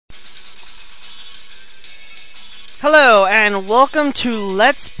Hello, and welcome to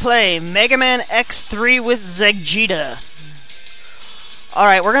Let's Play Megaman X3 with Vegeta.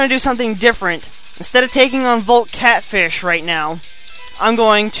 Alright, we're going to do something different. Instead of taking on Volt Catfish right now, I'm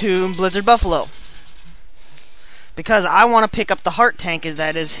going to Blizzard Buffalo. Because I want to pick up the heart tank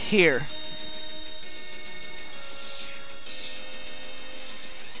that is here.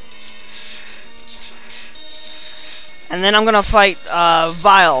 And then I'm going to fight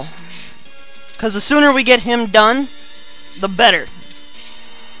Vile. Because the sooner we get him done, the better.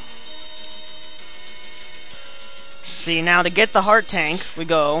 See, now to get the heart tank, we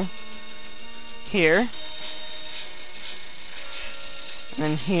go here. And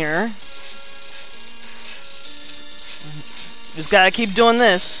then here. Just gotta keep doing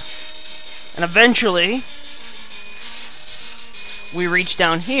this. And eventually, we reach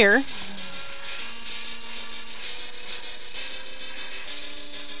down here.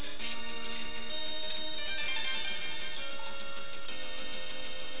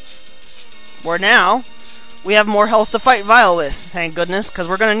 Where now, we have more health to fight Vile with, thank goodness, because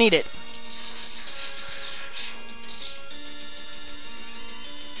we're going to need it.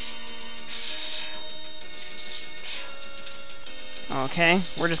 Okay,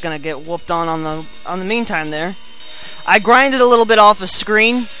 we're just going to get whooped on the meantime there. I grinded a little bit off of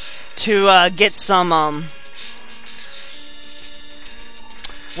screen to get some,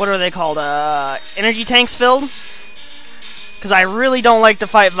 what are they called, energy tanks filled. Because I really don't like to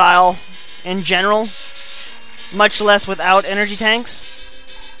fight Vile in general, much less without energy tanks.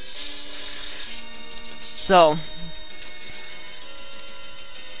 So,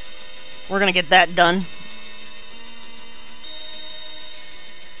 we're gonna get that done.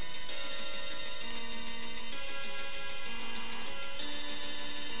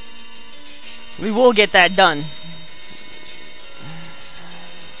 We will get that done.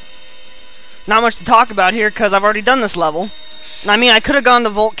 Not much to talk about here because I've already done this level. And I mean, I could have gone to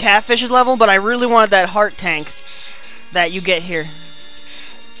Volt Catfish's level, but I really wanted that heart tank that you get here.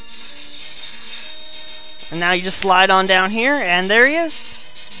 And now you just slide on down here, and there he is.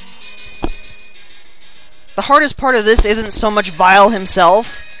 The hardest part of this isn't so much Vile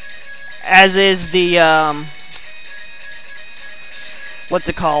himself, as is the, what's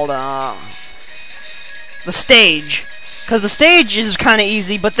it called, the stage. Because the stage is kind of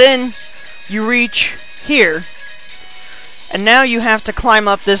easy, but then you reach here, and now you have to climb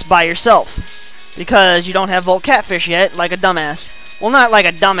up this by yourself. Because you don't have Volt Catfish yet, like a dumbass. Well, not like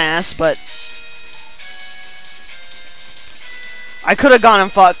a dumbass, but I could have gone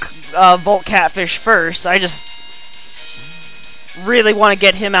and fought Volt Catfish first. I just really want to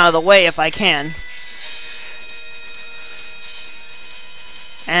get him out of the way if I can.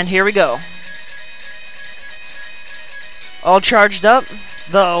 And here we go. All charged up.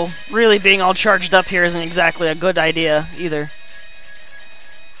 Though, really being all charged up here isn't exactly a good idea, either.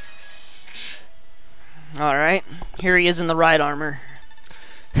 Alright, here he is in the ride armor.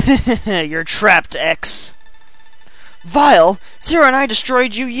 You're trapped, X. Vile, Zero and I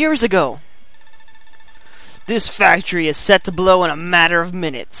destroyed you years ago. This factory is set to blow in a matter of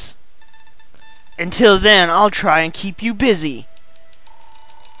minutes. Until then, I'll try and keep you busy.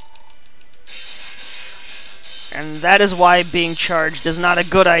 And that is why being charged is not a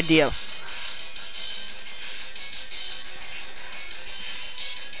good idea.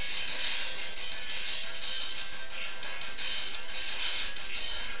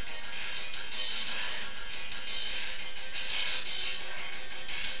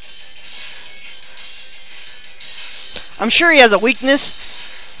 I'm sure he has a weakness,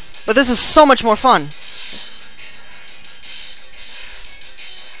 but this is so much more fun.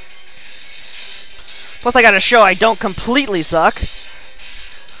 Plus, I gotta show I don't completely suck.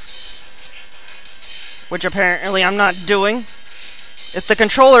 Which apparently I'm not doing. If the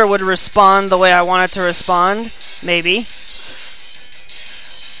controller would respond the way I want it to respond, maybe.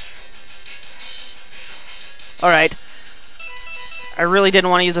 Alright. I really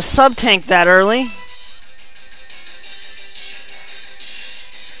didn't want to use a sub-tank that early.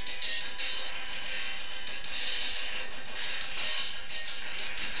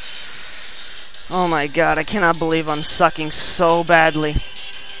 Oh my god, I cannot believe I'm sucking so badly.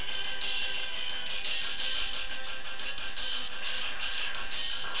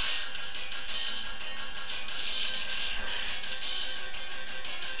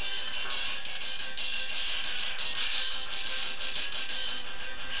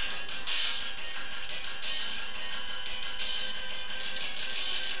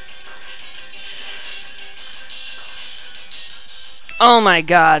 Oh my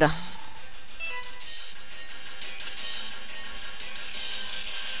god.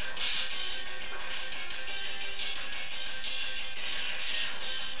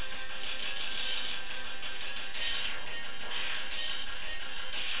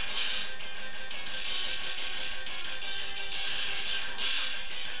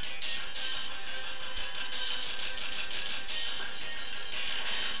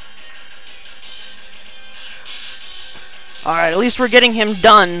 Alright, at least we're getting him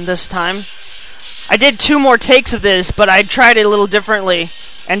done this time. I did 2 more takes of this, but I tried it a little differently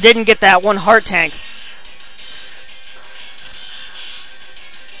and didn't get that 1 heart tank.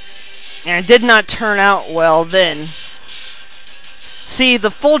 And it did not turn out well then. See,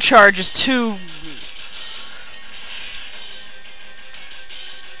 the full charge is too...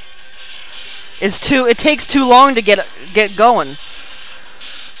 it takes too long to get going.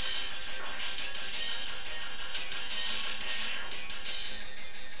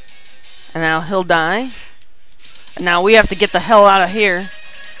 And now he'll die. And now we have to get the hell out of here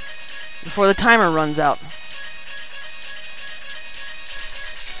before the timer runs out.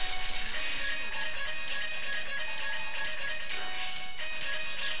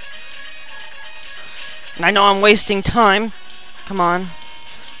 And I know I'm wasting time. Come on.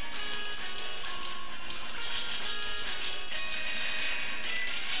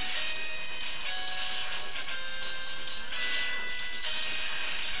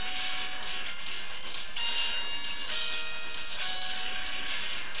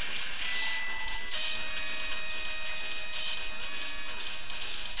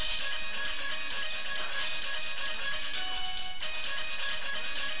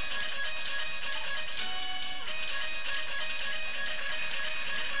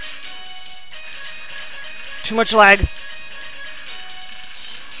 Too much lag.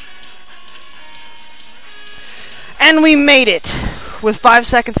 And we made it with 5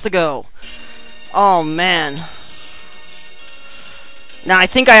 seconds to go. Oh man. Now I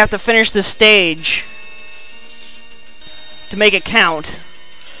think I have to finish this stage to make it count.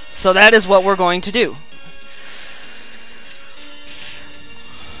 So that is what we're going to do.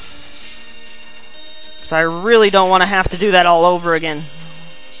 So I really don't want to have to do that all over again.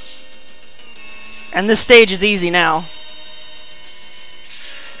 And this stage is easy now.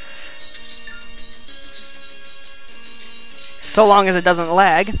 So long as it doesn't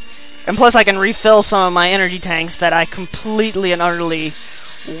lag. And plus I can refill some of my energy tanks that I completely and utterly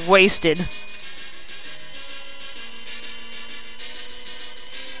wasted.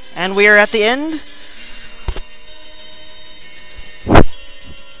 And we are at the end.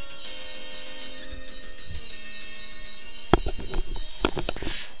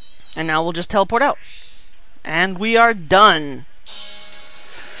 And now we'll just teleport out. And we are done.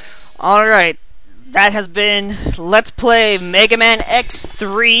 Alright. That has been Let's Play Megaman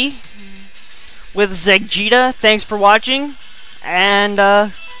X3 with Zegita. Thanks for watching. And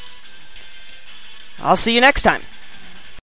I'll see you next time.